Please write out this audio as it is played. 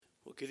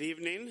Good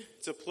evening.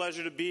 It's a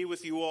pleasure to be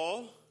with you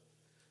all.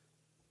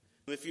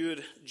 If you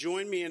would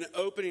join me in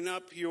opening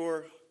up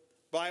your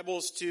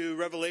Bibles to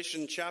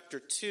Revelation chapter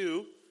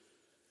 2,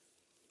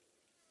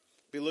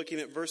 be looking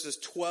at verses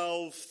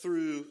 12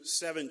 through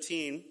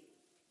 17.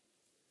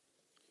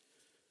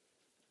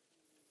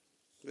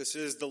 This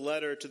is the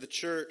letter to the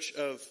church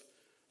of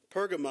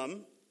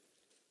Pergamum.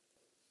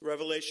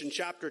 Revelation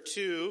chapter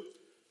 2,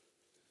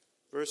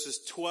 verses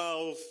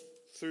 12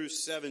 through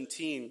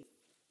 17.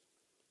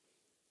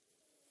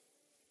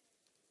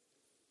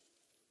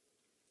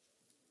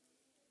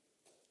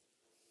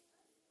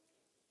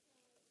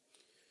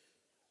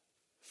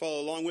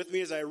 Follow along with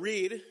me as I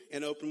read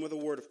and open with a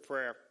word of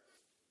prayer.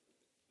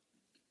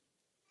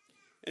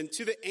 And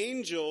to the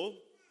angel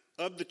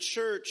of the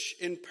church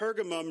in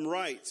Pergamum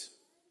write,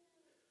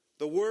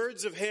 the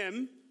words of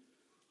him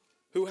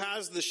who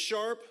has the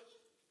sharp,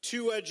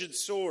 two-edged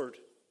sword.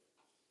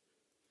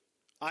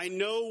 I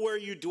know where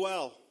you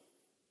dwell,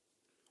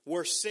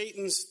 where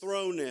Satan's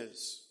throne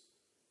is.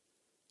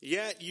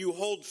 Yet you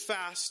hold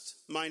fast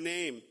my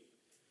name,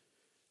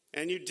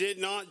 and you did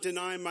not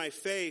deny my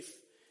faith,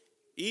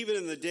 even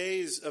in the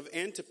days of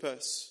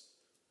Antipas,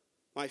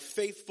 my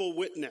faithful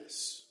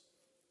witness,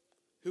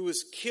 who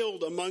was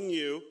killed among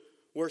you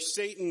where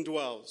Satan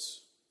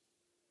dwells.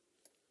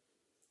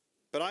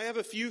 But I have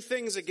a few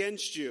things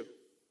against you.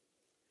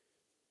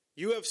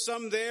 You have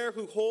some there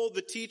who hold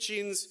the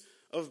teachings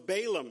of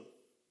Balaam,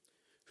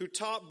 who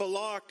taught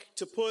Balak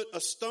to put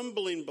a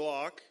stumbling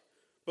block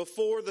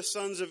before the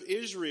sons of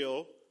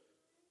Israel,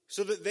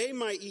 so that they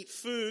might eat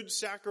food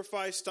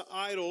sacrificed to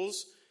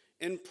idols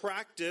and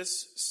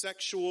practice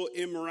sexual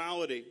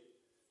immorality.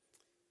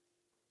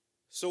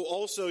 So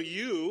also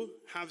you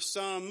have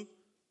some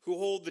who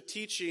hold the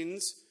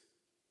teachings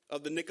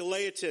of the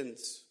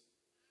Nicolaitans.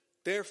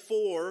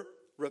 Therefore,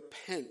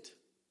 repent.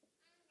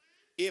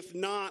 If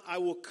not, I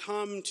will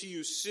come to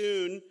you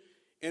soon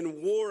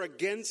and war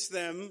against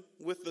them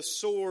with the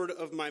sword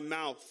of my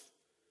mouth.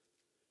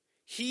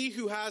 He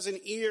who has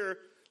an ear,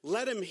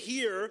 let him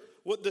hear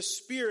what the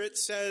Spirit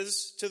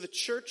says to the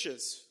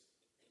churches.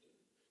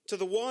 To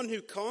the one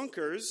who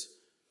conquers,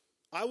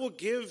 I will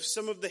give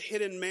some of the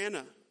hidden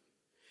manna,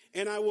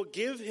 and I will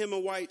give him a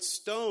white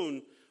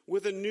stone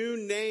with a new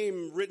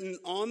name written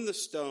on the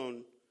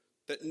stone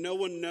that no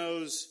one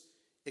knows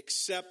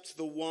except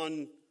the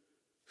one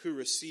who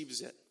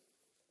receives it.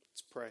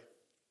 Let's pray.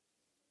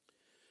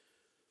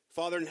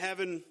 Father in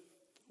heaven,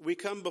 we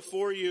come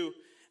before you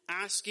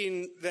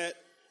asking that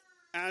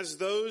as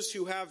those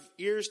who have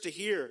ears to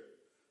hear,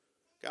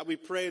 God, we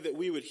pray that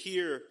we would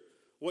hear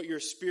what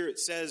your Spirit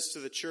says to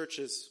the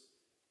churches.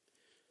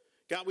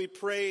 God, we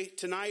pray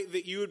tonight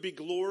that you would be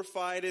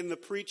glorified in the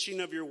preaching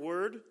of your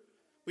word.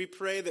 We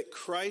pray that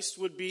Christ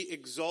would be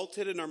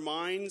exalted in our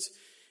minds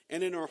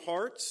and in our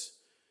hearts.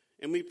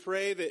 And we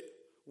pray that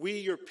we,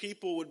 your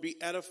people, would be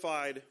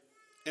edified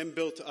and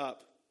built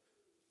up.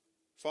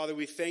 Father,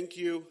 we thank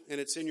you,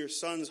 and it's in your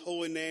Son's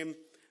holy name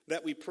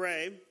that we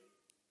pray.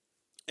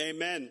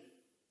 Amen.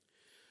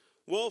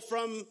 Well,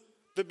 from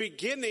the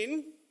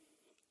beginning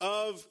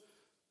of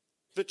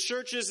the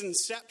church's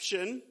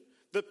inception,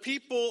 the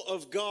people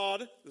of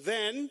God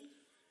then,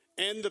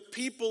 and the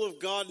people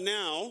of God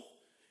now,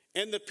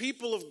 and the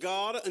people of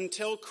God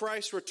until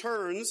Christ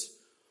returns,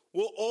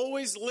 will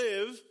always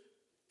live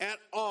at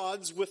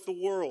odds with the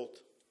world.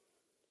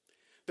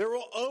 There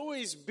will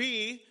always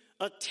be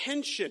a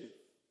tension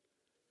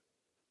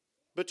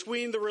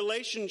between the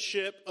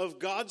relationship of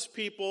God's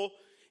people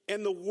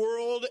and the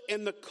world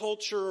and the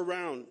culture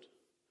around.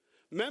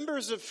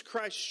 Members of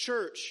Christ's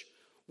church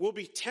will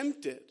be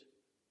tempted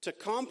to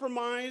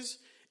compromise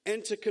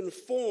and to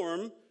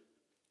conform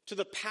to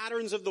the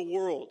patterns of the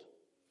world.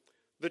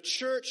 The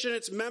church and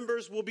its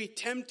members will be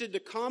tempted to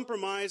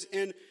compromise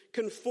and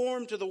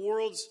conform to the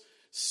world's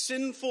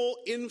sinful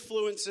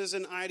influences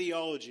and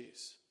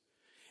ideologies.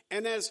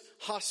 And as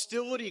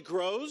hostility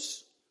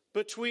grows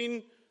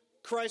between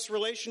Christ's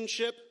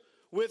relationship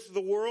with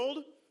the world,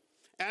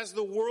 as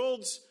the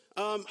world's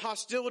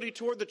hostility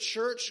toward the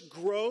church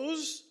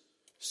grows,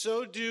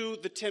 so do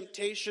the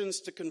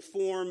temptations to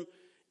conform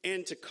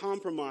and to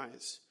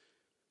compromise.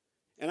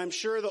 And I'm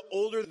sure the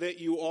older that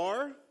you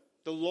are,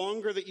 the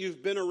longer that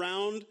you've been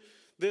around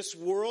this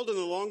world, and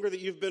the longer that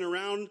you've been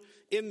around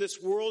in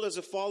this world as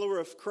a follower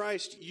of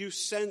Christ, you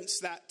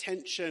sense that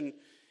tension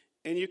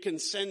and you can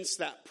sense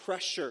that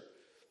pressure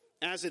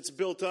as it's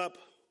built up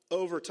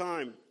over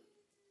time.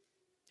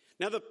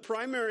 Now, the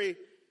primary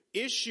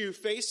issue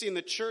facing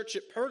the church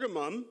at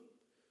Pergamum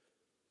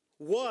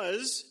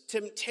was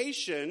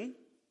temptation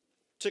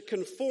to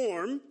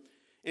conform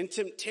and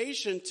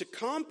temptation to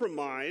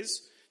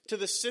compromise to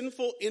the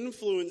sinful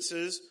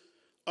influences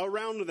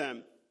around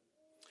them.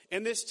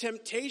 And this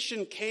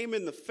temptation came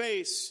in the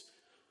face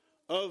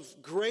of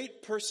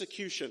great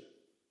persecution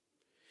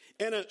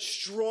and a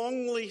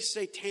strongly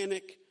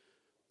satanic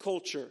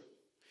culture.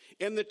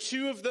 And the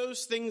two of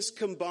those things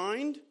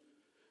combined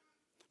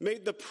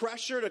made the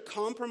pressure to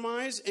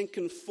compromise and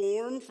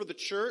conform for the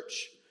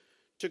church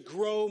to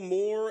grow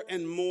more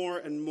and more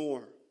and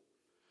more.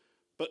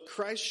 But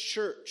Christ's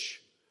church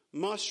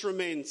must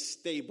remain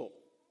stable.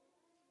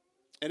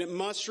 And it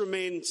must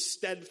remain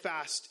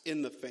steadfast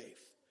in the faith.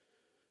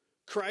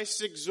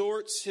 Christ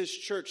exhorts his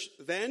church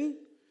then,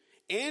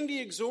 and he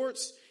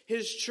exhorts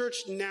his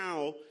church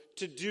now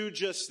to do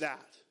just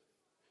that.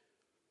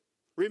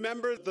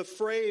 Remember the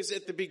phrase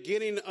at the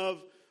beginning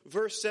of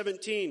verse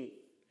 17.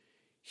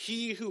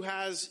 He who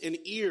has an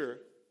ear,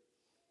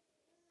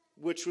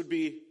 which would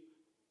be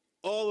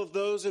all of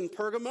those in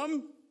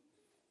Pergamum,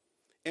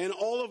 and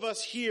all of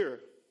us here,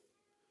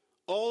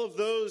 all of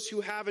those who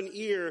have an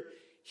ear,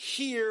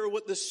 hear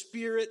what the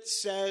Spirit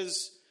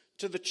says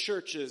to the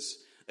churches.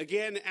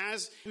 Again,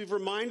 as we've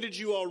reminded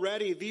you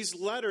already, these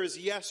letters,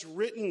 yes,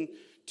 written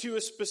to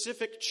a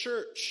specific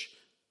church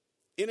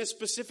in a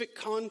specific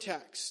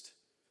context,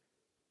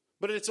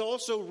 but it's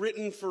also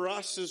written for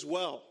us as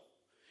well.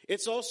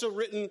 It's also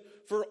written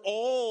for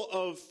all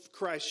of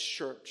Christ's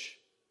church.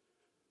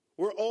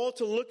 We're all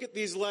to look at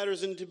these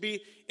letters and to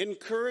be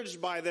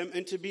encouraged by them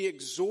and to be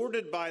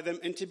exhorted by them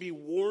and to be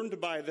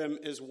warned by them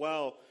as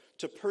well,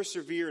 to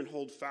persevere and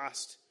hold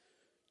fast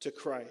to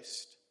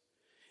Christ.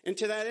 And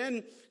to that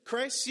end,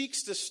 Christ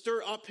seeks to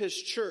stir up his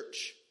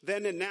church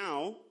then and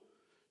now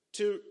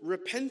to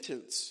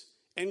repentance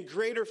and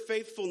greater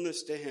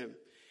faithfulness to him.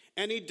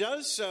 And he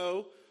does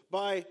so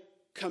by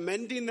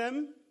commending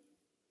them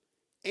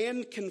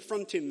and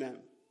confronting them,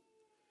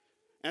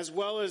 as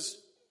well as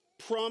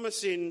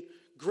promising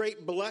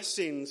great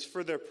blessings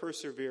for their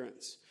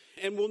perseverance.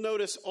 And we'll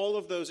notice all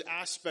of those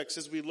aspects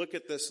as we look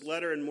at this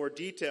letter in more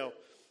detail.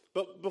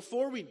 But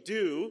before we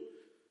do,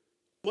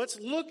 let's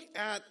look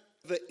at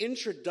the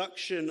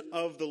introduction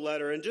of the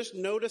letter and just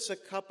notice a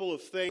couple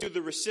of things to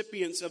the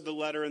recipients of the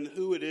letter and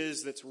who it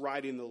is that's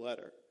writing the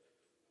letter.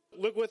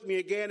 Look with me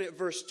again at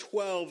verse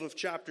 12 of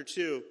chapter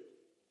 2.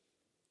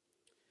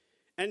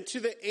 And to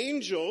the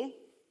angel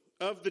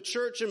of the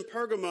church in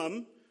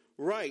Pergamum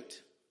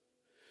write,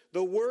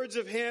 the words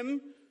of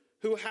him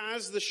who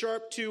has the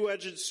sharp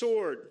two-edged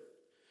sword.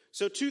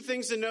 So two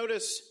things to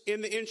notice in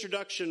the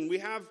introduction. We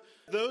have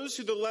those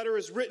who the letter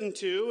is written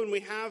to, and we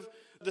have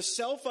the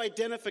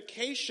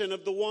self-identification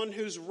of the one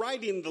who's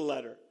writing the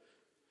letter.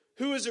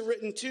 Who is it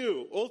written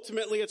to?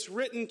 Ultimately, it's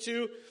written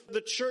to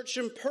the church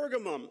in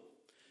Pergamum.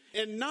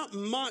 And not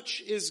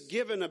much is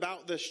given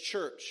about this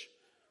church.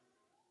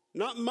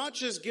 Not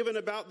much is given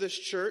about this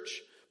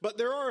church, but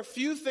there are a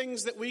few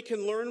things that we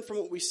can learn from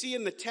what we see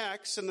in the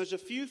text, and there's a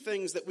few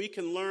things that we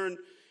can learn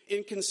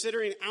in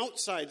considering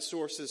outside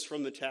sources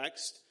from the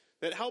text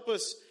that help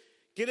us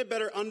get a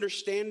better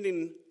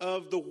understanding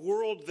of the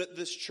world that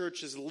this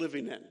church is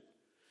living in.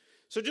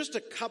 So just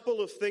a couple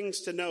of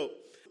things to note.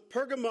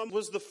 Pergamum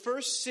was the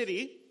first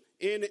city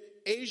in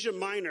Asia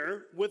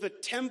Minor with a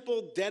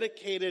temple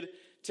dedicated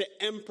to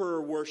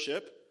emperor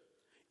worship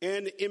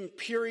and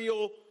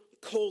imperial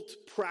cult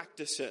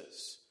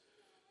practices.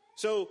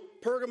 So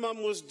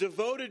Pergamum was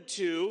devoted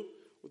to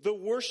the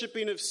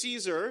worshiping of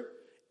Caesar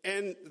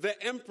and the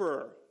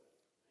emperor.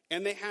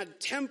 And they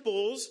had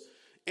temples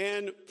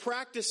and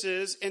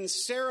practices and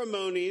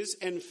ceremonies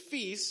and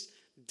feasts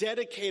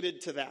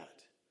dedicated to that.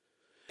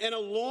 And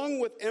along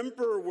with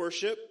emperor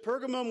worship,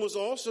 Pergamum was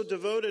also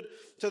devoted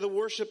to the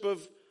worship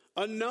of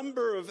a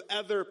number of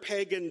other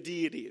pagan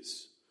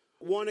deities.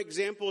 One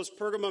example is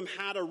Pergamum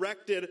had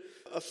erected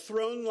a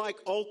throne-like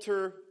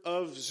altar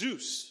of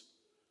Zeus.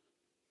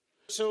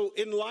 So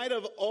in light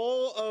of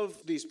all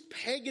of these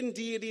pagan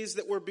deities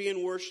that were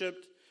being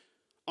worshipped,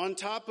 on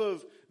top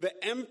of the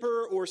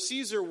emperor or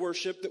Caesar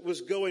worship that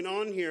was going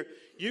on here,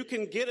 you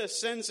can get a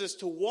sense as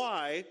to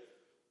why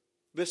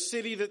the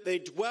city that they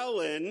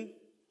dwell in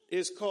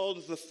is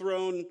called the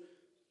throne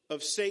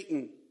of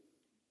Satan,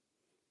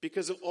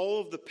 because of all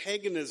of the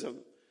paganism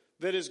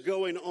that is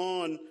going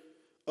on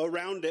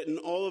around it and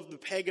all of the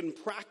pagan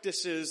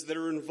practices that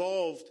are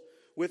involved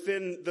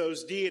within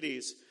those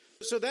deities.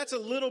 So that's a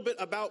little bit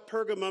about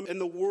Pergamum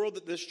and the world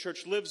that this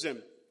church lives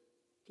in.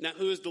 Now,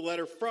 who is the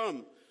letter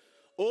from?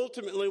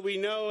 Ultimately, we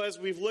know, as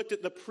we've looked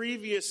at the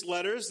previous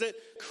letters, that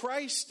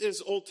Christ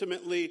is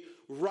ultimately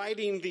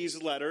writing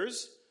these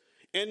letters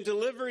and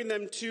delivering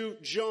them to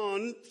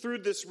John through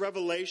this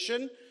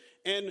revelation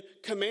and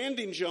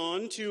commanding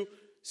John to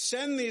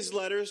send these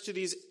letters to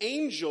these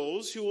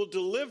angels who will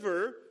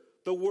deliver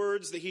the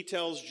words that he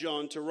tells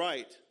John to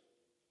write.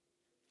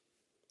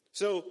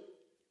 So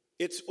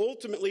it's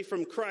ultimately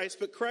from Christ,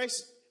 but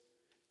Christ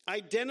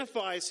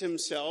identifies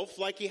himself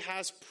like he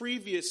has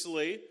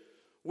previously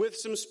with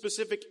some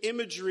specific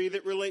imagery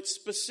that relates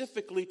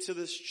specifically to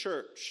this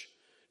church.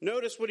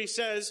 Notice what he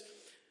says,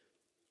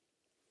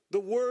 the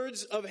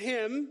words of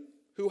him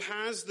who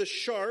has the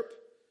sharp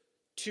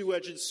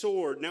two-edged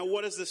sword. Now,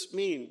 what does this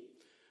mean?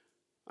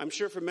 I'm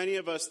sure for many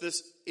of us,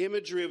 this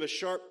imagery of a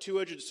sharp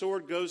two-edged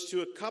sword goes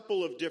to a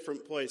couple of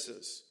different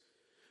places.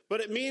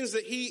 But it means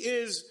that he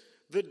is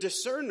the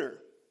discerner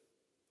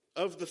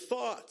of the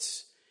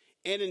thoughts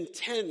and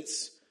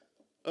intents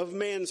of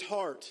man's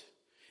heart,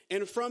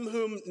 and from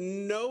whom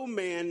no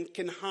man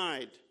can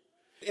hide.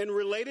 And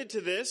related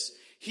to this,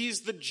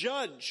 he's the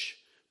judge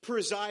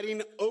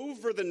presiding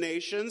over the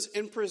nations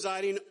and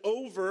presiding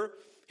over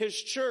his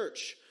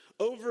church,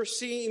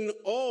 overseeing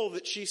all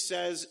that she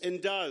says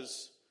and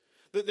does.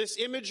 That this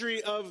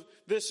imagery of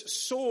this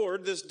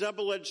sword, this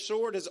double-edged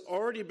sword, has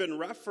already been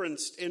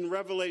referenced in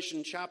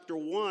Revelation chapter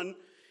 1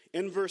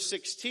 and verse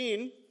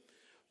 16.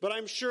 But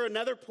I'm sure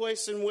another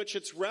place in which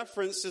it's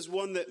referenced is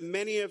one that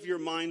many of your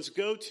minds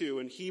go to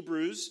in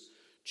Hebrews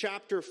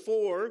chapter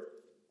 4,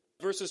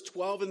 verses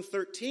 12 and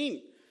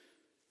 13,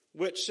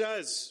 which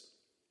says,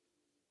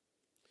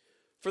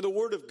 "For the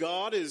word of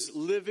God is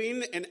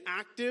living and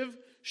active,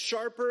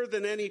 sharper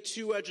than any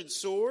two-edged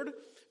sword,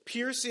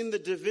 piercing the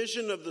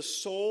division of the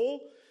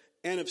soul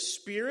and of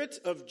spirit,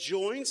 of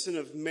joints and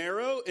of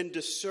marrow, and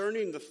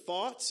discerning the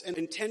thoughts and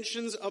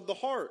intentions of the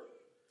heart.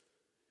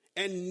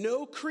 And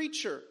no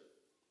creature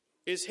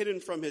is hidden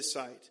from his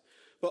sight,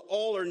 but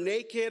all are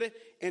naked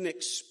and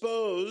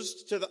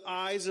exposed to the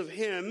eyes of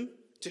him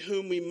to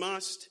whom we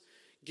must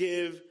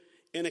give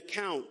an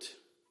account."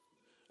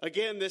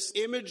 Again, this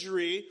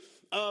imagery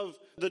of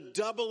the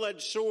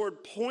double-edged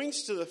sword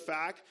points to the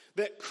fact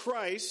that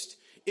Christ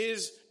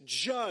is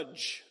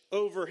judge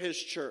over his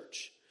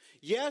church.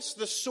 Yes,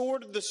 the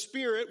sword of the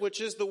Spirit,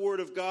 which is the word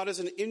of God, is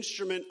an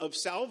instrument of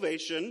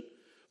salvation,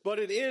 but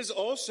it is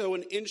also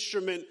an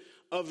instrument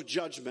of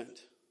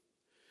judgment.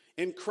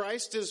 And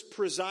Christ is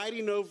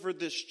presiding over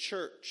this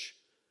church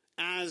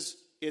as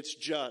its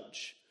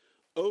judge,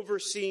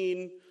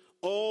 overseeing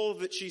all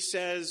that she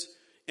says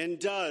and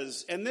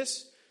does. And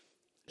this,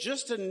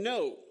 just a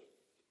note,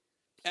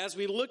 as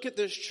we look at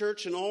this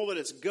church and all that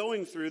it's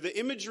going through, the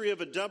imagery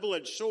of a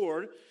double-edged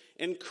sword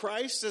and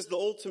Christ as the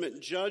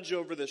ultimate judge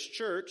over this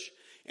church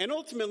and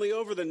ultimately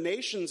over the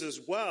nations as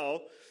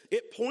well,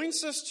 it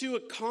points us to a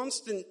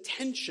constant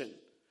tension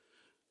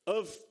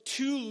of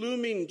two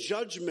looming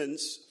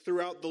judgments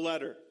throughout the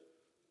letter.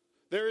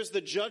 There is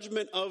the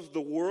judgment of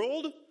the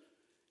world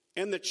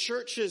and the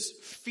church's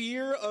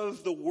fear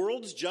of the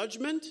world's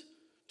judgment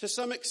to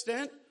some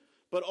extent,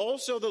 but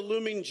also the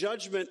looming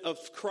judgment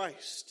of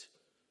Christ.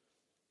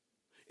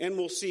 And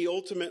we'll see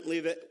ultimately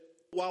that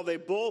while they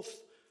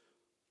both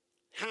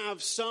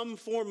have some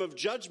form of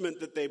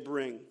judgment that they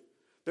bring,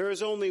 there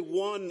is only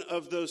one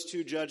of those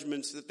two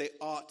judgments that they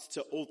ought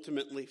to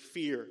ultimately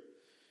fear.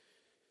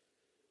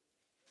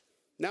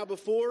 Now,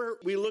 before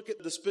we look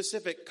at the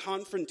specific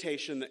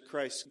confrontation that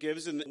Christ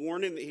gives and the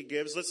warning that he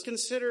gives, let's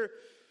consider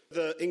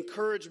the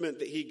encouragement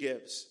that he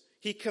gives.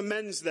 He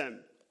commends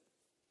them.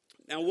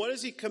 Now, what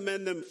does he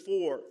commend them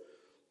for?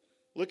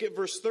 Look at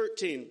verse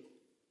 13.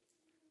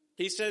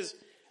 He says,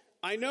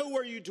 "I know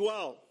where you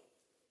dwell,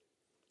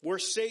 where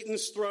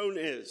Satan's throne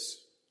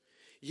is.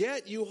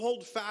 Yet you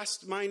hold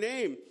fast my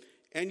name,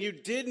 and you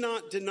did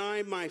not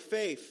deny my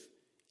faith,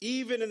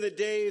 even in the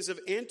days of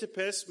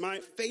Antipas,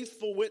 my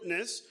faithful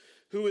witness,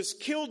 who was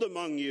killed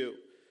among you,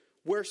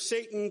 where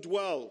Satan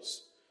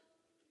dwells."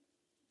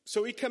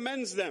 So he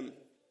commends them.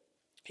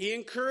 He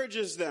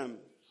encourages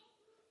them.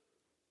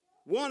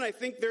 One, I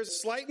think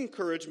there's slight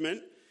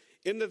encouragement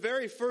in the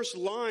very first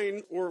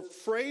line or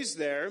phrase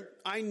there,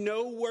 "I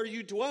know where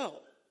you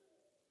dwell."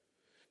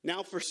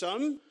 Now, for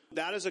some,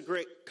 that is a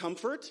great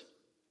comfort.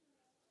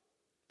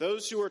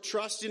 Those who are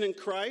trusting in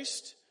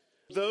Christ,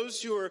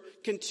 those who are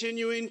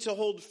continuing to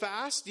hold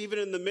fast, even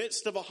in the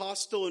midst of a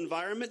hostile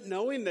environment,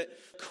 knowing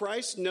that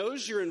Christ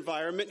knows your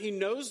environment, he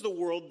knows the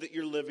world that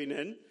you're living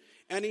in,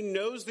 and he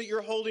knows that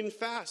you're holding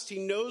fast. He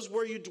knows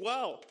where you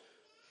dwell.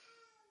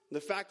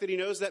 The fact that he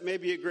knows that may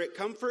be a great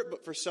comfort,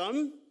 but for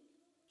some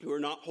who are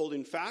not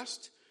holding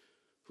fast,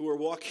 who are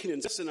walking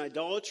in sin and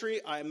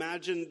idolatry, I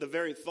imagine the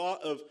very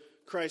thought of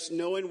Christ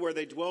knowing where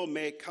they dwell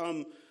may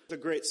come with a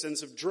great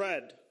sense of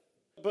dread.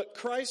 But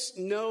Christ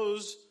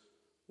knows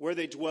where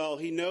they dwell.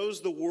 He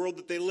knows the world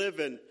that they live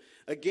in.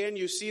 Again,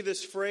 you see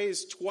this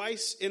phrase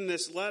twice in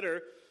this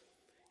letter.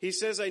 He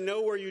says, "I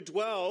know where you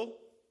dwell,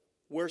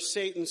 where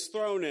Satan's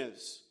throne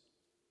is."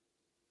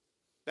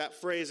 That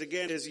phrase,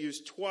 again, is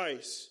used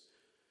twice.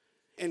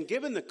 And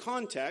given the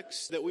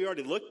context that we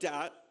already looked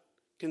at,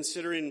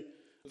 considering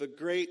the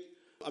great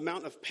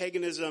amount of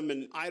paganism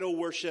and idol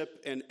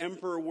worship and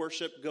emperor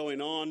worship going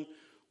on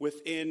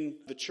within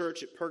the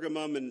church at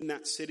Pergamum and in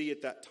that city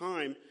at that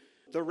time,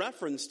 the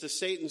reference to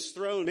Satan's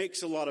throne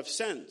makes a lot of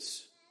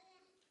sense.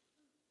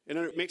 And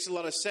it makes a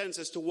lot of sense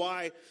as to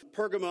why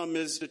Pergamum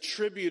is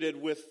attributed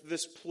with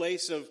this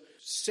place of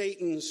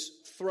Satan's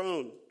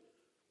throne.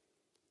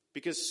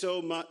 Because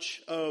so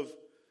much of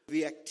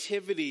the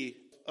activity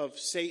of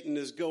Satan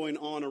is going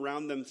on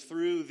around them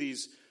through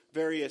these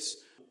various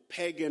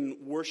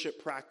pagan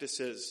worship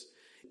practices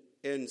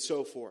and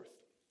so forth.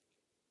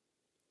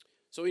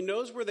 So he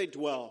knows where they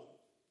dwell,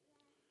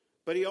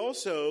 but he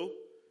also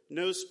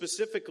knows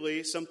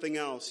specifically something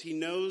else. He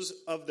knows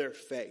of their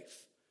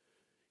faith.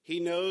 He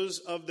knows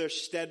of their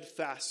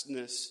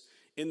steadfastness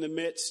in the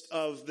midst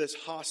of this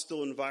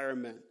hostile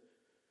environment.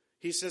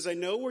 He says, "I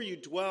know where you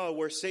dwell,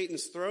 where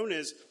Satan's throne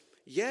is,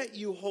 yet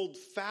you hold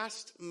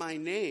fast my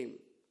name.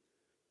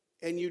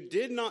 And you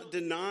did not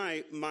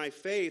deny my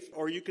faith,"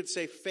 or you could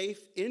say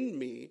faith in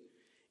me,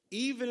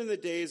 "even in the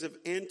days of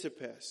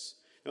Antipas."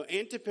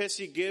 Antipas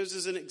he gives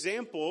as an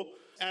example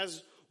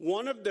as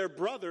one of their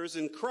brothers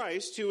in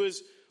Christ who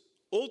is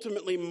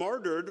ultimately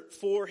martyred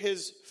for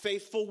his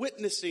faithful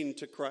witnessing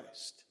to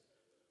Christ.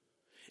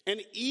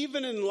 And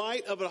even in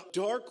light of a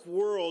dark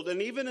world,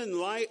 and even in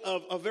light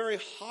of a very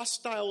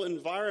hostile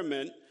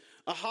environment,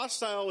 a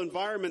hostile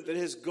environment that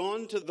has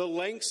gone to the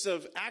lengths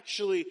of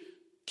actually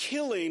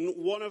killing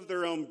one of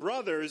their own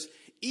brothers,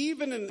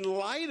 even in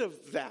light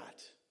of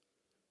that,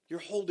 you're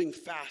holding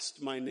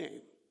fast my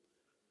name.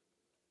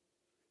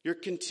 You're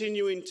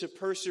continuing to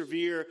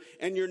persevere,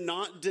 and you're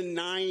not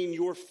denying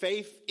your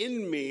faith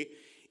in me,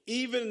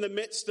 even in the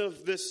midst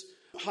of this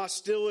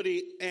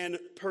hostility and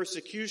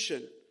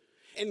persecution.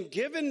 And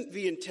given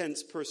the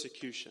intense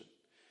persecution,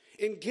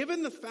 and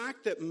given the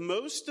fact that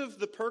most of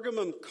the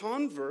Pergamum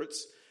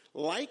converts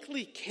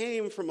likely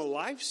came from a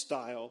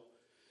lifestyle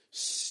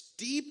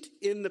steeped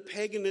in the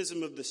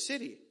paganism of the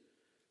city,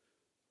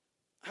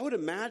 I would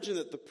imagine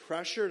that the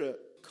pressure to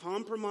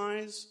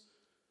compromise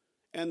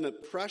and the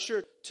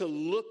pressure to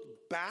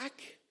look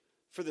back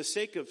for the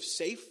sake of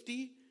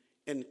safety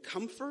and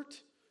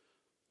comfort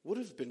would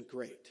have been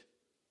great.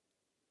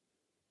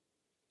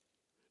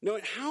 Now,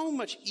 how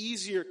much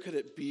easier could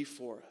it be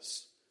for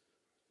us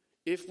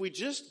if we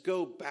just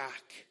go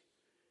back,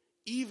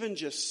 even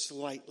just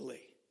slightly,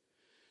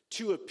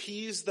 to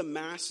appease the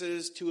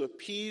masses, to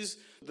appease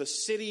the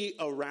city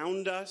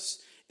around us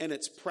and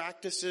its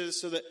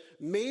practices, so that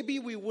maybe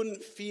we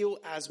wouldn't feel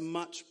as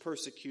much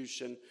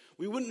persecution,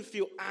 we wouldn't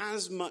feel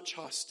as much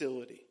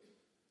hostility?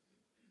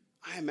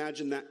 I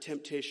imagine that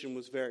temptation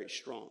was very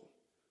strong.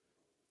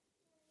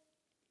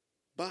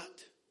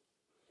 But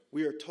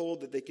we are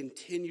told that they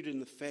continued in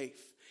the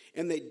faith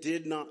and they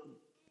did not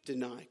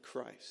deny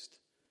Christ.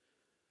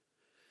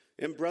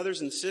 And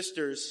brothers and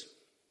sisters,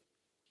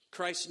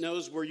 Christ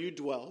knows where you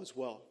dwell as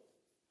well.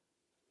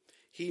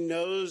 He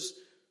knows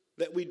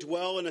that we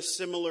dwell in a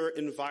similar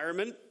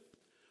environment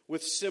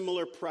with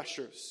similar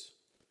pressures.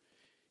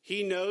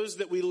 He knows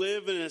that we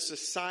live in a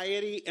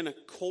society and a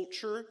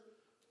culture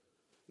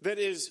that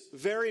is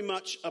very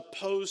much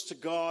opposed to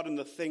God and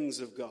the things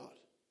of God.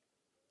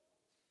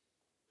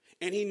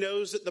 And he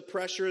knows that the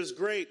pressure is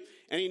great.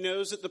 And he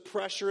knows that the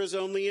pressure is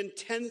only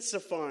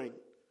intensifying.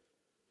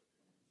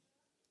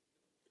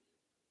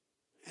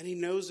 And he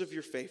knows of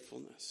your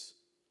faithfulness.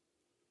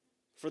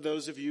 For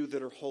those of you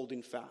that are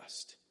holding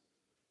fast.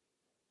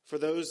 For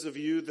those of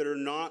you that are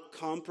not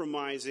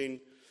compromising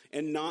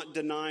and not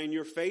denying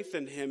your faith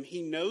in him,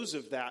 he knows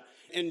of that.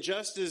 And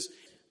just as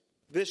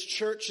this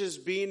church is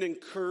being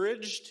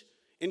encouraged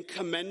and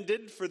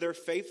commended for their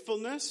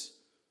faithfulness,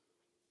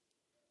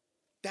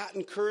 that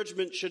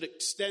encouragement should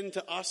extend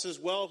to us as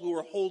well, who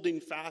are holding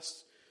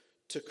fast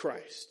to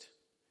Christ,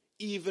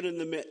 even in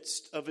the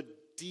midst of a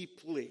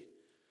deeply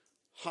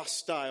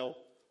hostile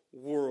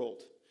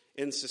world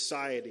and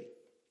society.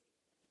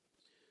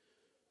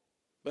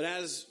 But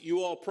as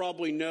you all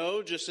probably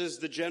know, just as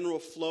the general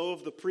flow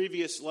of the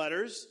previous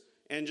letters,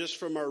 and just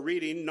from our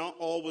reading, not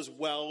all was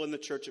well in the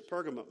church at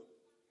Pergamum.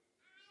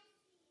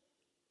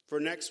 For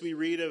next we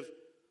read of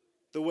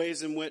the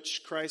ways in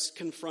which Christ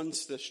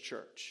confronts this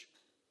church.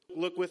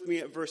 Look with me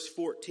at verse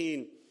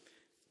 14.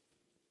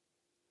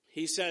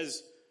 He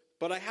says,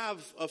 "But I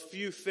have a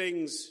few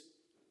things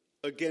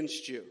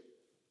against you.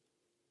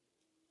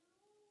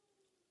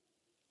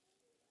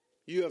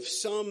 You have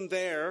some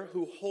there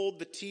who hold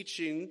the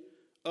teaching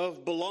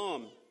of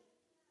Balaam,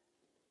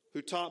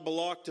 who taught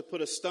Balak to put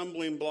a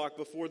stumbling block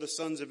before the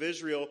sons of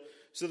Israel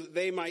so that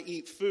they might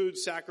eat food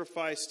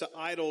sacrificed to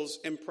idols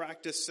and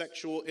practice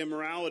sexual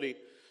immorality.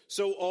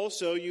 So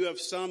also you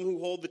have some who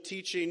hold the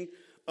teaching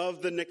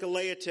of the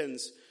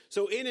Nicolaitans."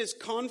 So in his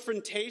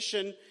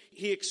confrontation,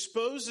 he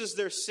exposes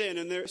their sin,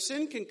 and their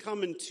sin can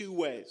come in two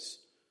ways.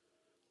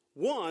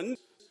 One,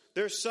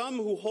 there's some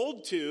who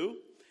hold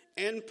to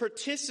and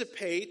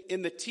participate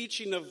in the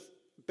teaching of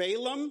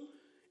Balaam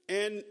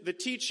and the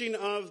teaching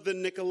of the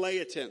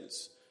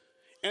Nicolaitans.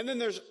 And then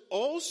there's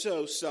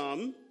also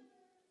some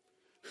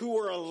who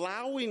are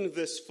allowing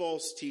this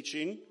false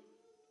teaching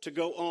to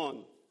go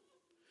on.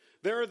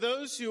 There are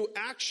those who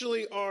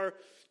actually are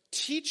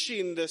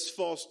teaching this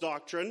false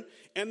doctrine,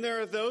 and there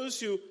are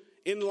those who,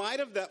 in light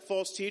of that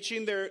false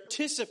teaching, they're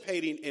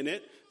participating in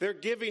it, they're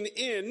giving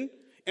in,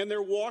 and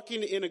they're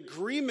walking in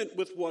agreement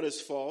with what is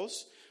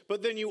false.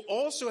 But then you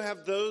also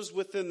have those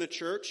within the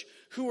church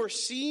who are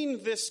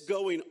seeing this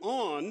going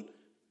on,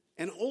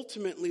 and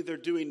ultimately they're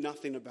doing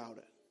nothing about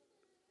it.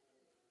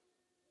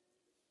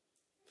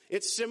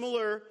 It's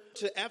similar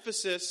to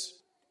Ephesus,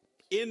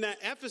 in that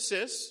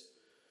Ephesus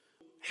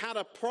had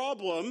a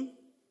problem,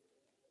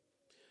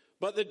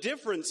 but the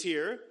difference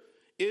here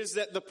is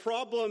that the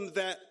problem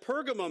that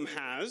Pergamum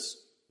has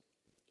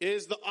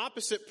is the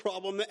opposite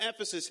problem that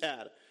Ephesus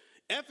had.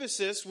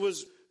 Ephesus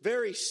was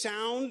very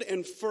sound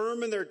and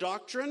firm in their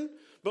doctrine,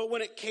 but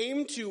when it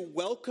came to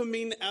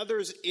welcoming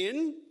others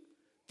in,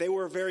 they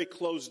were very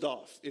closed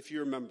off, if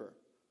you remember.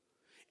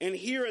 And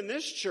here in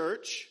this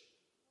church,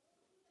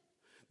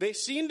 they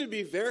seem to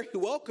be very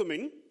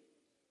welcoming.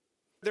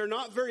 They're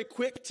not very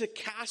quick to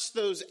cast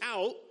those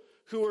out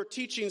who are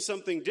teaching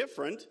something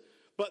different,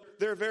 but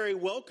they're very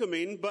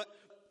welcoming. But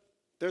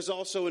there's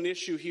also an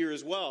issue here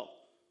as well.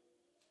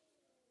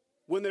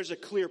 When there's a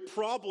clear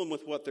problem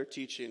with what they're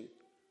teaching,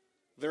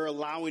 they're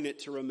allowing it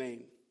to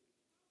remain.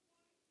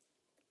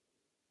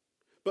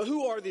 But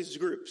who are these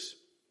groups?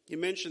 He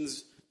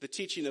mentions the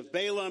teaching of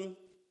Balaam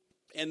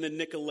and the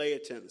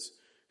Nicolaitans.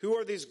 Who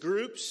are these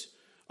groups?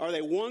 Are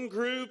they one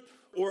group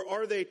or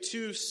are they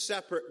two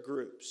separate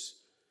groups?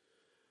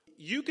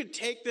 You could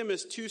take them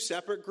as two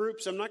separate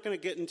groups. I'm not going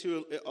to get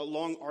into a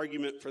long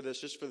argument for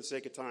this just for the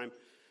sake of time.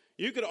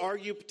 You could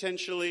argue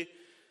potentially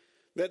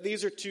that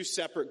these are two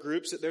separate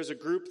groups, that there's a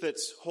group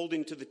that's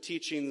holding to the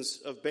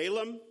teachings of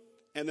Balaam,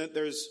 and that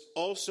there's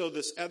also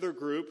this other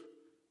group,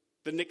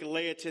 the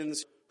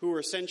Nicolaitans, who are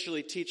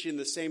essentially teaching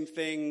the same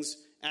things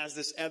as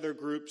this other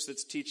group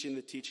that's teaching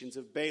the teachings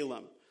of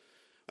Balaam.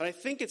 But I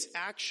think it's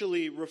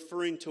actually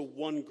referring to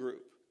one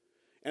group.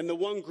 And the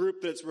one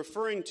group that's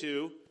referring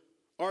to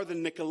are the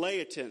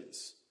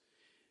Nicolaitans.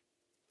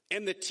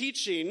 And the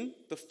teaching,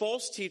 the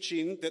false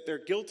teaching that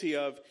they're guilty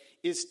of,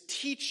 is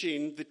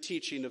teaching the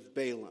teaching of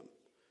Balaam.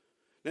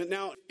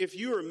 Now, if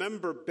you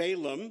remember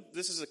Balaam,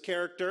 this is a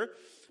character,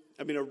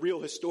 a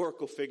real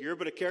historical figure,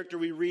 but a character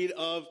we read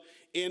of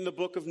in the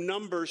book of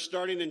Numbers,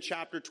 starting in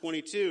chapter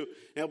 22.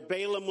 Now,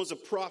 Balaam was a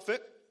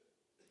prophet,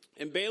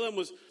 and Balaam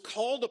was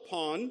called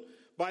upon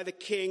by the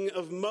king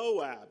of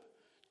Moab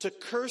to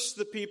curse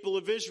the people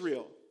of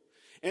Israel.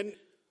 And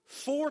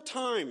four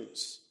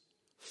times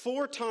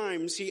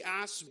he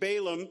asked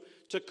Balaam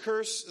to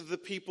curse the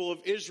people of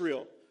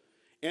Israel.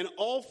 And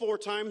all four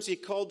times he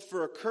called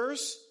for a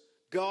curse,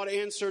 God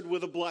answered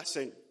with a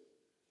blessing.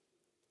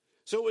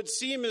 So it would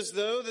seem as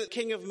though the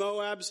king of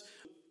Moab's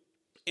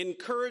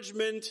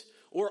encouragement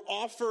or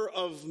offer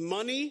of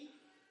money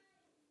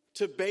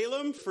to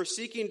Balaam for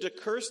seeking to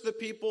curse the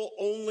people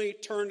only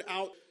turned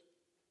out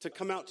to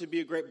come out to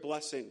be a great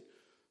blessing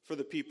for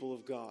the people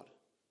of God.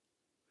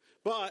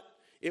 But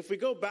if we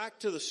go back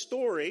to the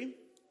story,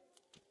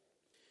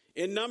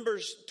 in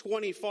Numbers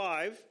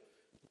 25,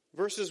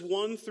 verses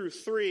 1 through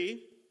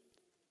 3,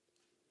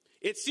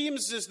 it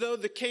seems as though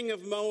the king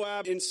of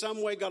Moab in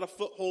some way got a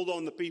foothold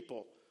on the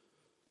people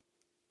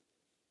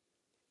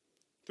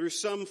through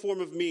some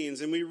form of means.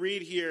 And we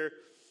read here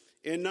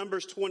in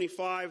Numbers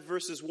 25,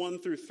 verses 1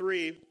 through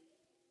 3,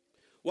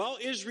 while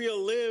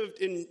Israel lived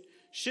in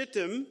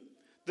Shittim,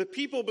 the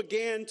people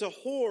began to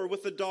whore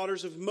with the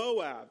daughters of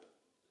Moab.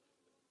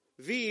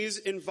 These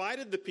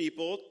invited the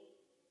people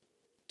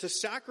to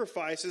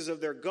sacrifices of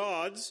their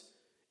gods,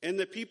 and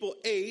the people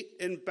ate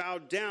and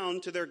bowed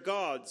down to their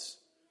gods.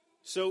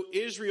 So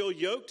Israel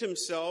yoked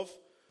himself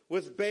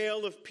with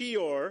Baal of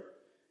Peor,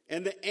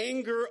 and the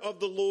anger of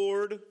the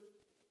Lord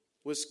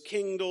was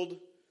kindled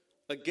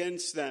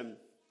against them.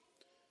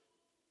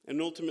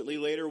 And ultimately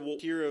later we'll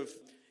hear of,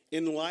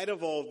 in light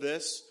of all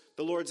this,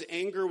 the Lord's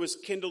anger was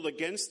kindled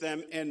against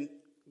them, and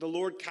the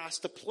Lord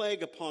cast a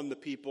plague upon the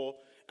people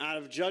out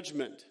of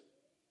judgment.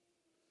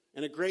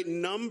 And a great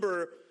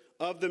number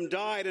of them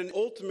died, and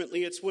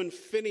ultimately it's when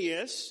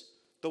Phinehas,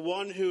 the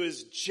one who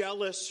is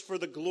jealous for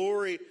the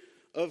glory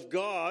of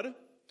God,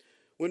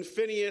 when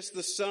Phinehas,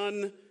 the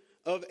son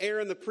of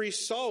Aaron the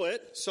priest,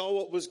 saw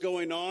what was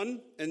going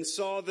on, and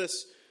saw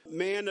this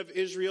man of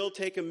Israel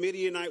take a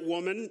Midianite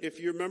woman.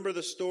 If you remember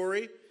the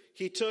story,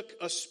 he took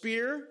a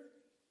spear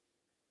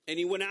and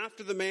he went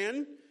after the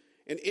man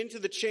and into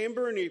the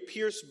chamber, and he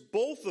pierced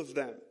both of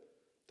them,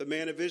 the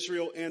man of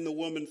Israel and the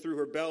woman, through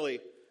her belly.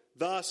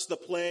 Thus the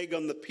plague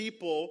on the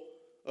people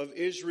of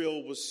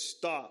Israel was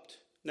stopped.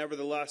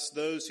 Nevertheless,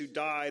 those who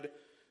died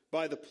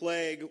by the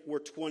plague were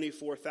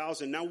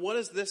 24,000. Now, what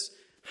does this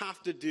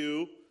have to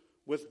do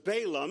with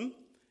Balaam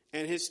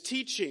and his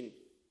teaching?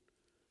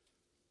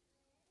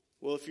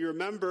 Well, if you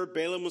remember,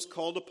 Balaam was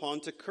called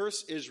upon to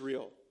curse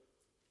Israel,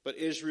 but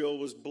Israel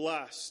was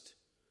blessed.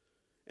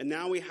 And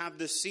now we have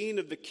the scene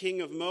of the king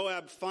of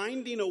Moab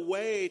finding a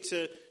way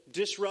to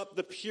disrupt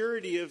the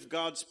purity of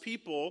God's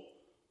people.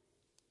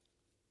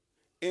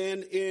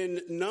 And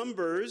in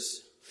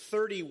Numbers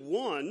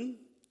 31,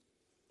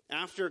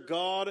 after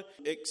God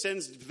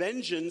extends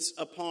vengeance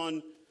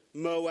upon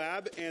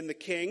Moab and the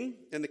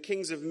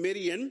kings of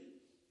Midian,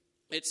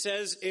 it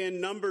says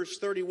in Numbers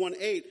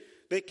 31:8,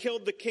 they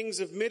killed the kings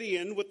of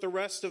Midian with the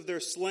rest of their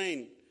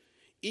slain,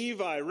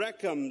 Evi,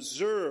 Rechem,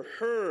 Zur,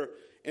 Hur,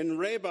 and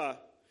Reba,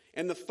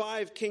 and the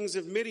 5 kings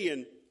of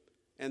Midian.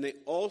 And they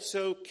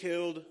also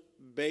killed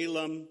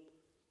Balaam,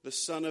 the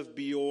son of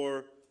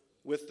Beor,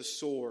 with the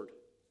sword.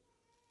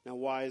 Now,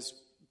 why is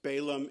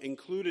Balaam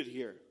included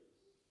here?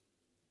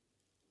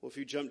 Well, if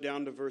you jump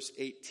down to verse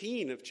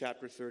 18 of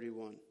chapter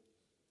 31.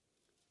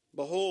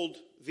 Behold,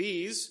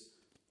 these,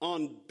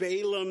 on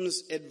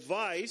Balaam's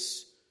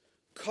advice,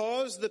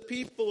 caused the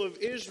people of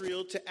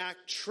Israel to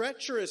act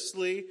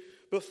treacherously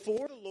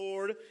before the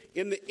Lord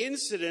in the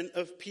incident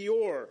of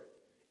Peor.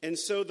 And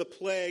so the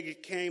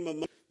plague came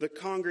among the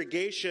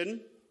congregation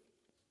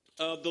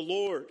of the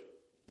Lord.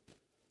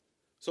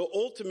 So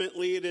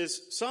ultimately it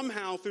is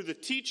somehow through the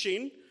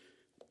teaching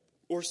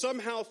or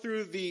somehow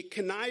through the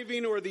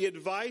conniving or the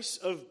advice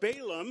of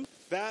Balaam,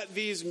 that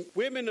these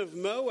women of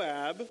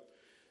Moab,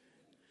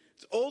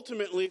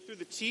 ultimately through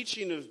the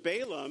teaching of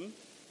Balaam,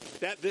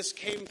 that this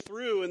came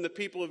through and the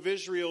people of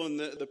Israel and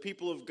the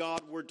people of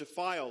God were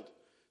defiled.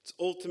 It's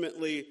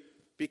ultimately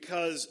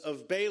because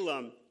of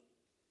Balaam.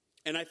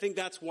 And I think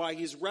that's why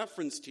he's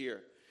referenced here.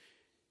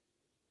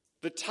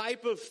 The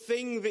type of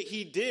thing that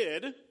he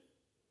did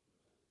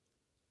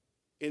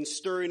in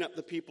stirring up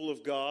the people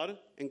of God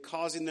and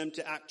causing them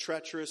to act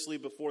treacherously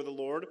before the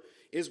Lord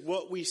is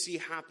what we see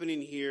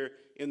happening here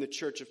in the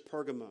church of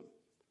Pergamum.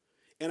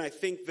 And I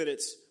think that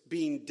it's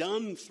being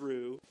done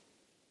through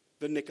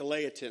the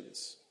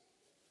Nicolaitans.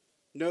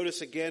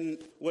 Notice again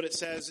what it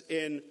says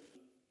in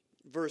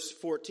verse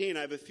 14.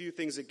 I have a few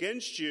things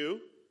against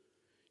you.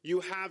 You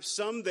have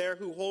some there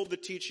who hold the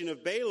teaching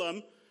of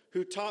Balaam,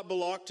 who taught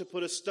Balak to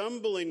put a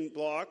stumbling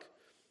block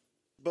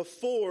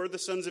before the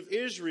sons of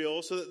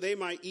Israel so that they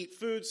might eat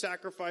food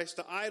sacrificed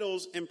to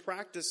idols and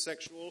practice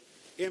sexual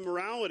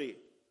immorality.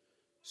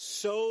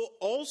 So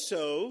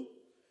also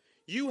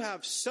you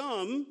have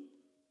some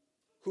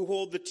who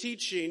hold the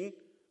teaching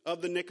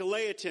of the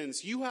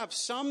Nicolaitans. You have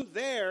some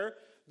there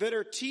that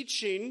are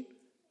teaching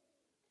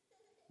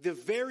the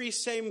very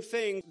same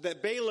thing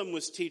that Balaam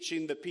was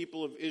teaching the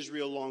people of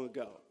Israel long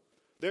ago.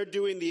 They're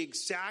doing the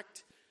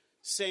exact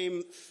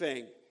same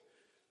thing.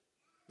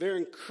 They're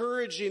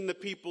encouraging the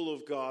people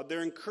of God.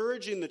 They're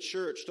encouraging the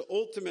church to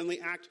ultimately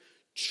act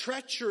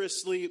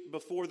treacherously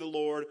before the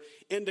Lord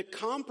and to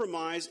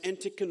compromise and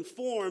to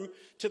conform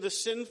to the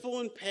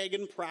sinful and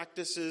pagan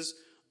practices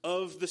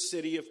of the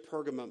city of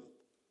Pergamum.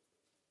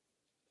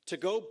 To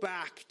go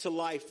back to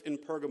life in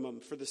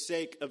Pergamum for the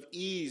sake of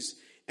ease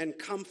and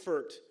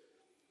comfort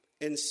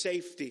and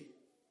safety.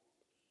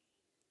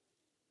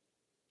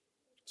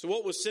 So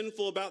what was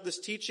sinful about this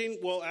teaching?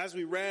 Well, as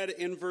we read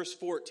in verse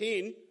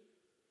 14,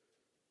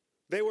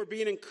 they were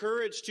being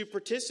encouraged to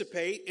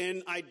participate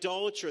in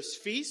idolatrous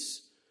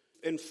feasts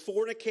and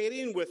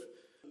fornicating with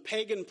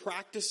pagan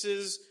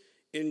practices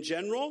in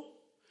general.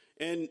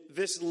 And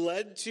this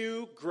led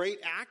to great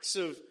acts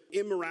of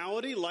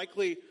immorality,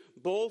 likely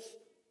both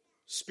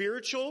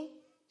spiritual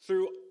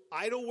through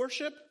idol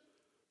worship,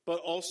 but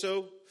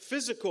also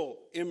physical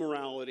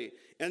immorality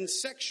and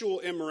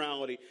sexual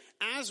immorality,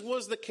 as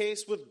was the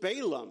case with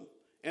Balaam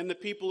and the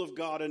people of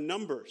God in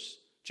Numbers,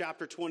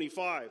 chapter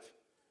 25.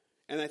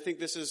 And I think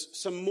this is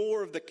some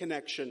more of the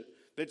connection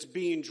that's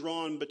being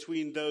drawn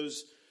between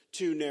those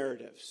two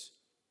narratives.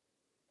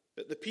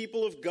 That the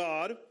people of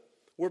God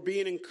were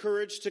being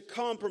encouraged to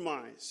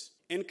compromise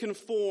and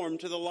conform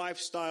to the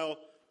lifestyle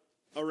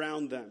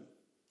around them.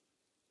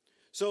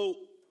 So,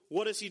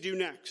 what does he do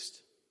next?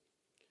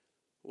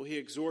 Well, he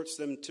exhorts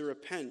them to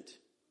repent.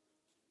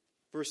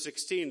 Verse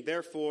 16,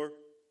 therefore,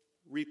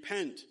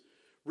 repent.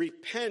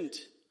 Repent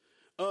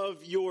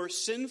of your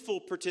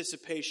sinful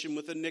participation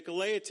with the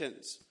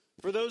Nicolaitans.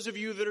 For those of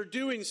you that are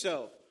doing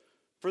so,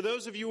 for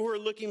those of you who are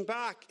looking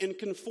back and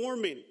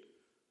conforming,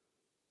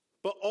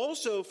 but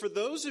also for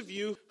those of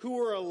you who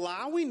are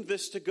allowing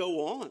this to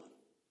go on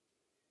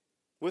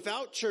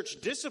without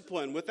church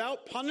discipline,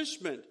 without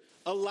punishment,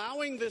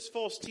 allowing this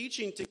false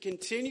teaching to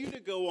continue to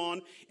go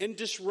on and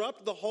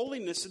disrupt the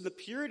holiness and the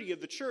purity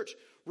of the church.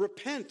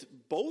 Repent,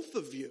 both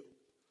of you,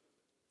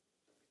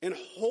 and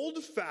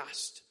hold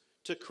fast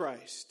to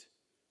Christ.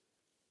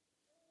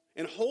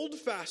 And hold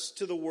fast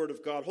to the word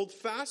of God. Hold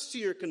fast to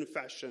your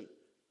confession.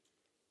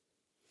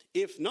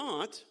 If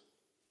not,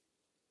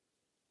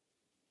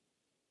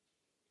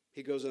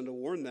 he goes on to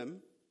warn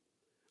them,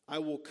 I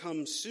will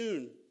come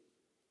soon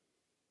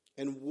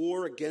and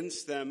war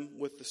against them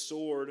with the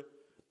sword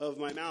of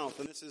my mouth.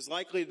 And this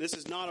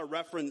is not a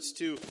reference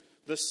to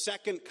the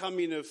second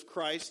coming of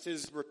Christ,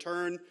 his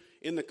return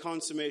in the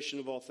consummation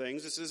of all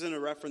things. This isn't a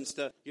reference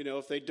to,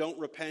 if they don't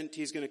repent,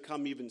 he's going to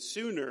come even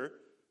sooner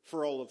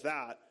for all of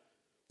that.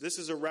 This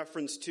is a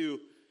reference to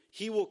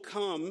he will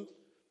come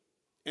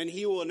and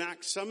he will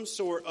enact some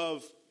sort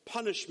of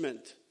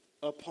punishment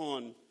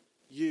upon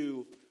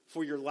you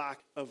for your lack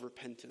of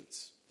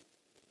repentance.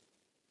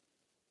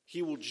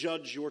 He will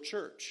judge your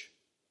church.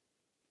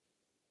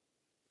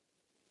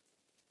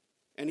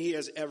 And he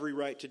has every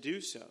right to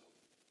do so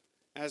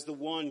as the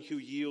one who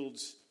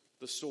yields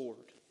the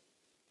sword.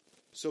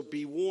 So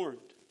be warned.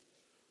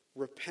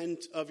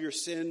 Repent of your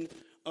sin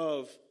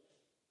of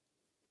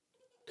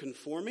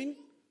conforming,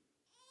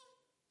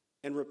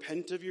 and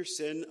repent of your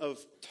sin of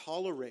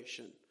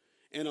toleration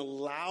and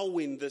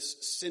allowing this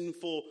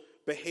sinful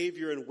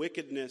behavior and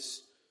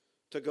wickedness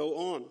to go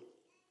on.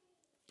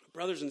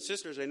 Brothers and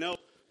sisters, I know,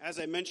 as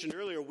I mentioned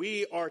earlier,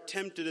 we are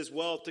tempted as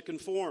well to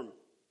conform.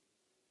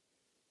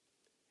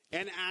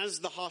 And as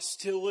the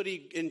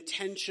hostility and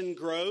tension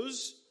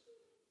grows,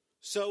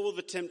 so will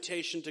the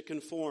temptation to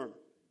conform.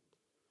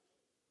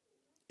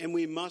 And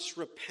we must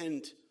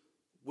repent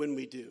when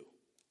we do.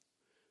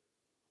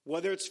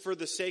 Whether it's for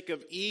the sake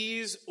of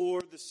ease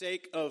or the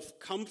sake of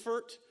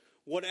comfort,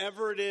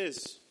 whatever it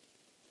is,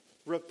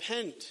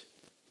 repent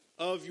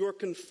of your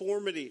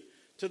conformity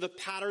to the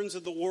patterns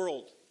of the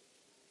world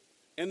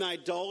and the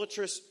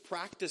idolatrous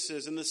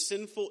practices and the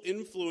sinful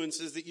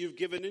influences that you've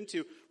given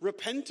into.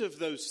 Repent of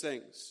those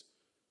things.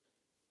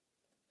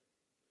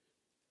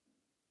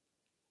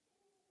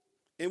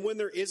 And when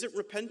there isn't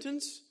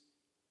repentance,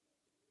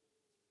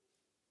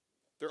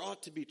 there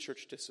ought to be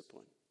church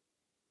discipline.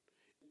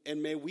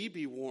 And may we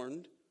be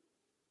warned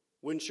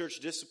when church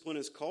discipline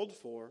is called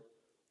for,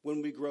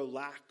 when we grow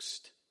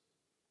laxed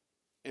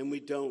and we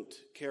don't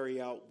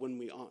carry out when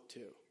we ought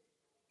to.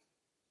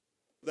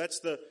 That's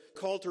the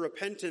call to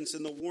repentance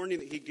and the warning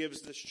that he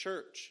gives this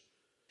church.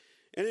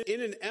 And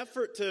in an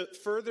effort to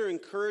further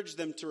encourage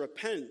them to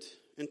repent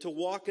and to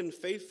walk in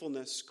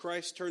faithfulness,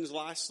 Christ turns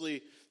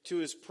lastly to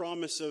his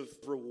promise of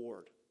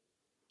reward.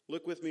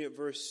 Look with me at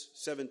verse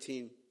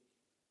 17.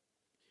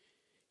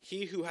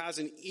 He who has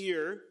an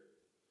ear,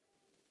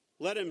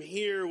 let him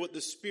hear what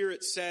the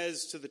Spirit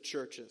says to the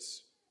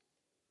churches.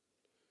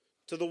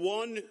 To the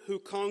one who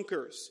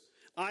conquers,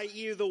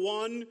 i.e. the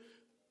one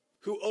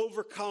who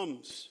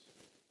overcomes,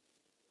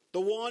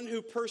 the one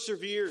who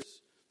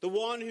perseveres, the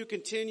one who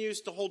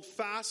continues to hold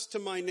fast to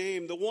my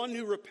name, the one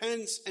who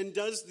repents and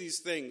does these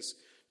things,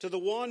 to the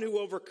one who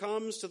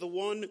overcomes, to the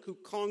one who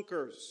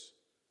conquers,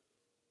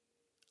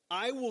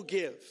 I will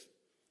give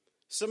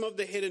some of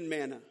the hidden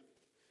manna,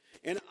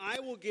 and I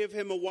will give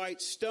him a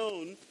white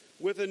stone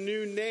with a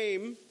new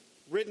name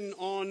written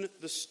on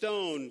the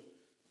stone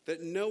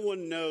that no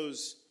one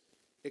knows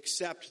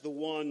except the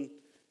one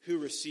who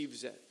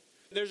receives it.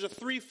 There's a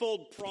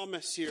threefold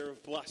promise here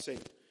of blessing.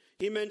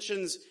 He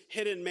mentions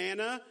hidden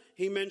manna,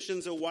 he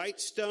mentions a white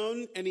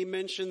stone, and he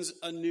mentions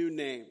a new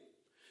name.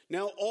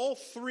 Now, all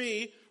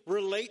three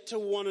relate to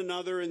one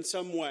another in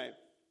some way.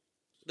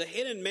 The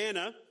hidden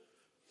manna,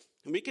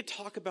 and we could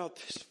talk about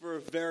this for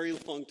a very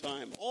long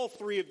time. All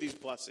three of these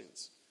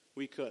blessings,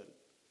 we could.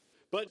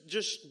 But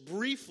just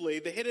briefly,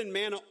 the hidden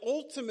manna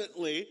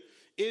ultimately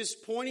is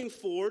pointing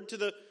forward to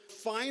the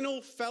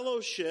final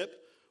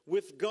fellowship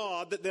with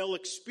God that they'll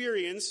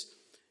experience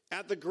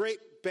at the great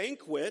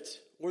banquet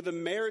or the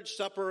marriage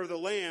supper of the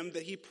Lamb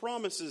that he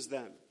promises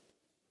them.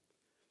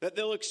 That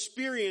they'll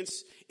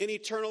experience in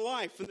eternal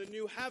life, in the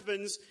new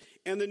heavens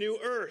and the new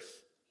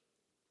earth.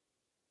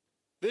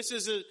 This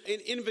is an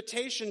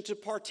invitation to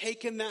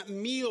partake in that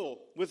meal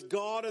with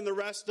God and the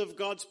rest of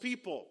God's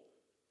people.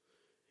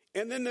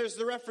 And then there's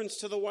the reference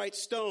to the white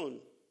stone.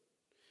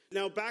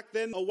 Now back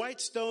then, a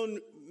white stone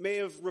may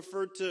have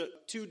referred to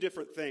two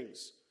different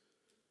things.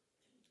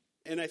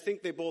 And I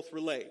think they both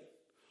relate.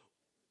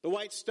 The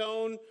white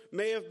stone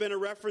may have been a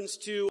reference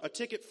to a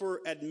ticket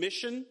for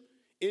admission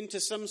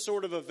into some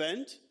sort of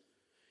event.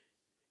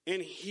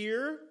 And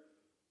here,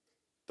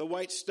 the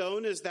white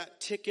stone is that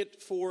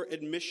ticket for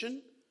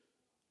admission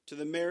to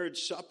the marriage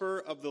supper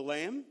of the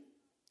Lamb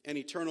and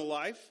eternal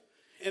life.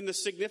 And the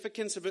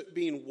significance of it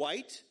being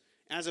white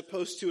as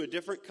opposed to a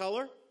different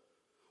color.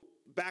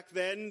 Back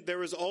then, there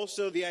was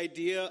also the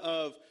idea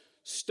of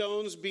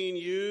stones being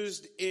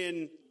used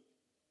in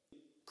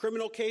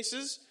criminal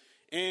cases.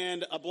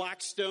 And a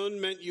black stone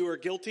meant you were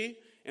guilty,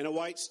 and a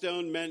white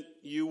stone meant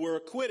you were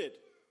acquitted.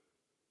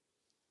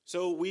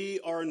 So we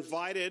are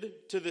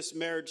invited to this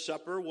marriage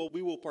supper. Well,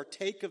 we will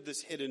partake of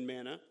this hidden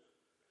manna,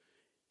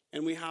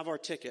 and we have our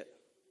ticket.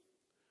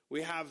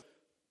 We have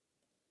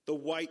the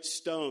white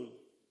stone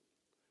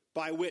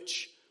by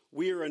which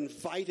we are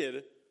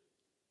invited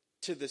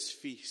to this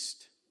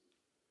feast.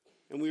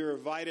 And we are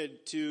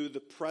invited to the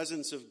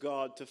presence of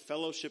God, to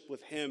fellowship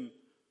with him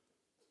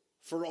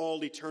for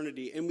all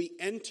eternity. And we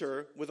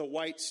enter with a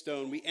white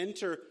stone. We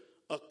enter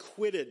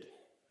acquitted.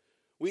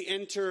 We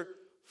enter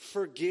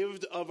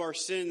forgived of our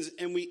sins.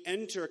 And we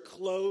enter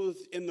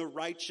clothed in the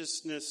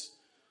righteousness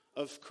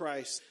of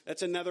Christ.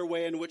 That's another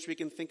way in which we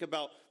can think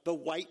about the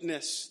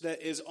whiteness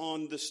that is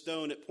on the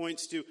stone. It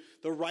points to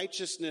the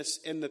righteousness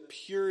and the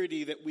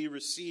purity that we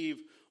receive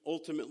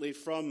ultimately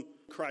from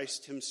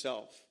Christ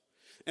himself.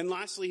 And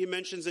lastly, he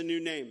mentions a new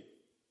name.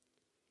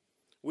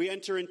 We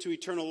enter into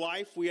eternal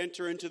life. We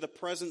enter into the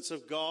presence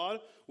of God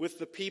with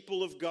the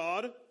people of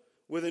God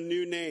with a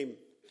new name,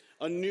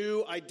 a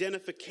new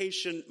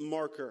identification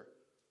marker.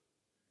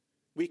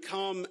 We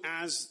come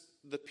as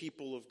the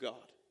people of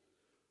God,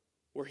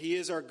 where he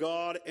is our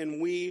God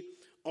and we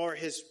are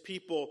his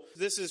people.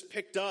 This is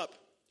picked up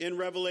in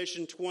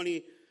Revelation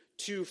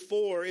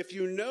 22:4. If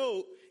you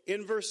note,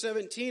 in verse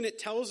 17, it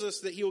tells us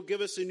that he will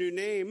give us a new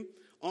name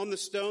on the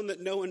stone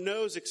that no one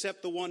knows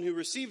except the one who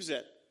receives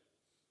it.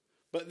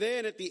 But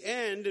then at the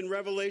end, in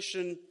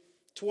Revelation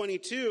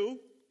 22,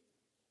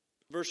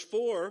 verse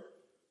 4,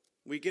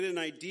 we get an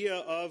idea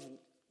of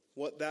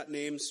what that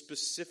name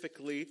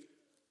specifically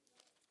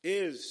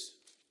is.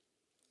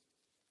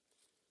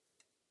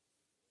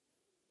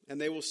 And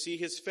they will see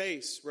his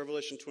face,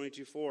 Revelation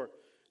 22:4.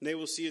 And they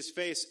will see his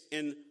face,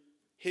 and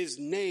his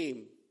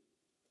name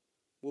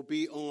will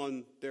be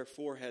on their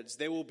foreheads.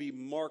 They will be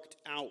marked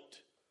out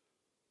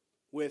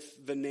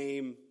with the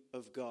name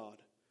of God.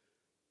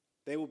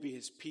 They will be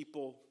his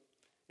people,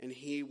 and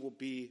he will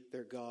be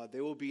their God.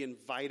 They will be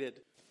invited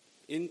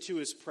into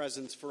his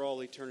presence for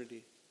all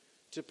eternity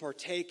to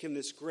partake in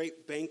this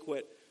great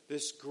banquet,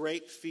 this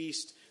great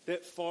feast,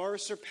 that far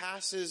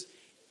surpasses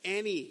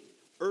any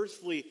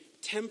earthly,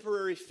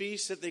 temporary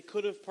feast that they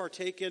could have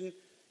partaken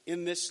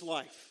in this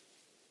life.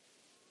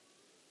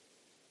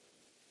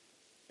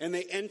 And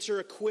they enter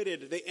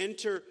acquitted, they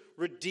enter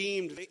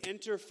redeemed, they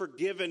enter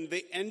forgiven,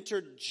 they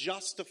enter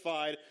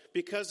justified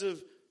because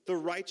of the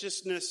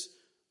righteousness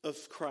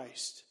of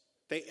Christ.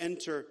 They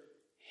enter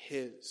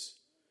His.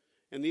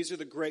 And these are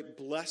the great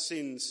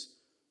blessings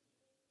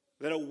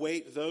that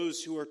await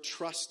those who are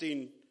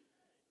trusting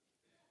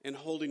and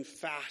holding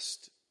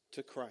fast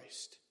to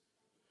Christ.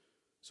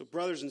 So,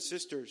 brothers and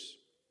sisters,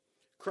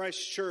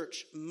 Christ's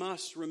church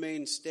must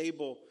remain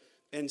stable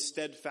and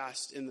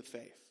steadfast in the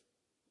faith.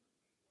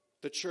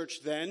 The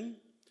church then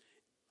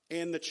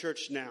and the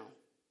church now.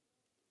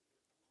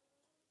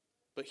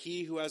 But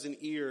he who has an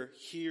ear,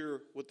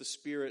 hear what the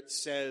Spirit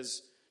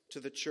says to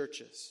the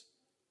churches.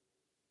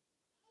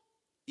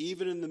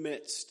 Even in the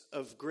midst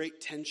of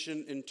great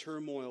tension and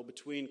turmoil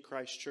between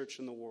Christ's church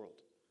and the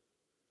world,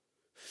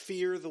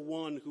 fear the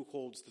one who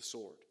holds the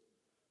sword.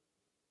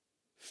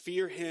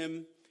 Fear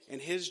him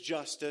and his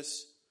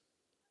justice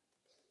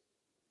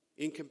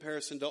in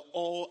comparison to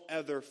all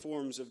other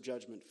forms of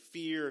judgment.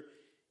 Fear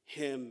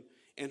him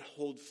and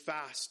hold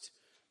fast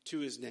to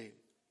his name.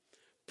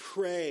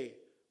 Pray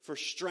for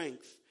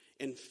strength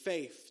and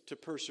faith to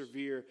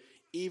persevere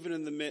even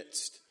in the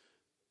midst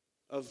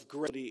of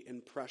gravity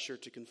and pressure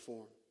to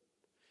conform.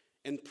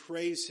 And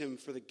praise him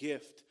for the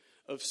gift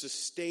of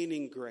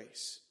sustaining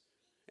grace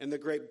and the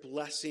great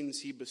blessings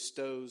he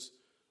bestows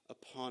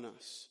upon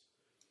us.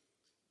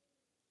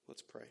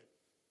 Let's pray.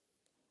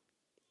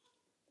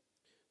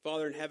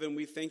 Father in heaven,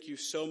 we thank you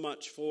so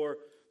much for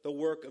the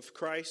work of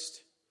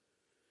Christ.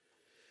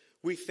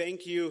 We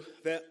thank you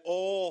that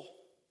all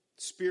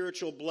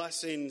spiritual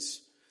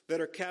blessings that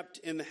are kept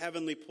in the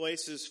heavenly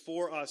places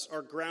for us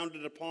are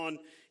grounded upon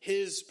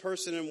his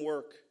person and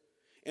work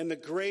and the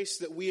grace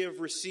that we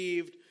have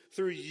received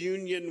through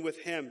union with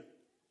him.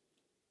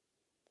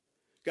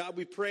 God,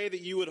 we pray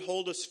that you would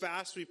hold us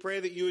fast. We pray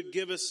that you would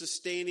give us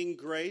sustaining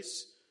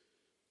grace,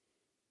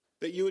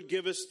 that you would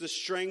give us the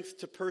strength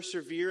to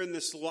persevere in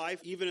this life,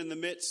 even in the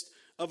midst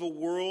of a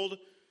world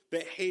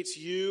that hates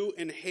you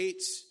and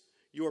hates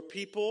your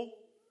people,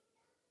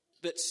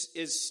 that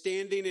is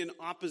standing in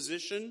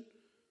opposition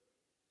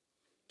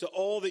to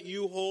all that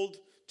you hold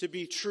to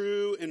be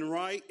true and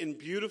right and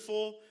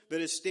beautiful,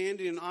 that is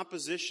standing in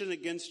opposition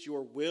against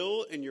your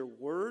will and your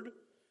word,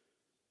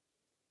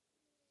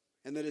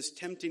 and that is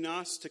tempting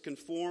us to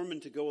conform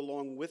and to go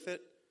along with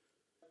it,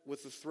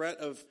 with the threat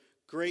of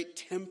great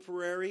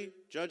temporary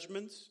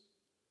judgments.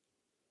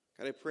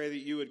 God, I pray that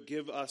you would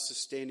give us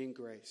sustaining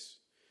grace.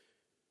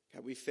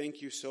 God, we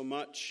thank you so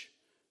much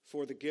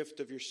for the gift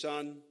of your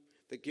Son,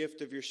 the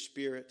gift of your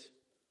Spirit.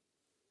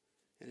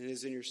 And it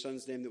is in your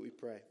Son's name that we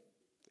pray.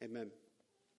 Amen.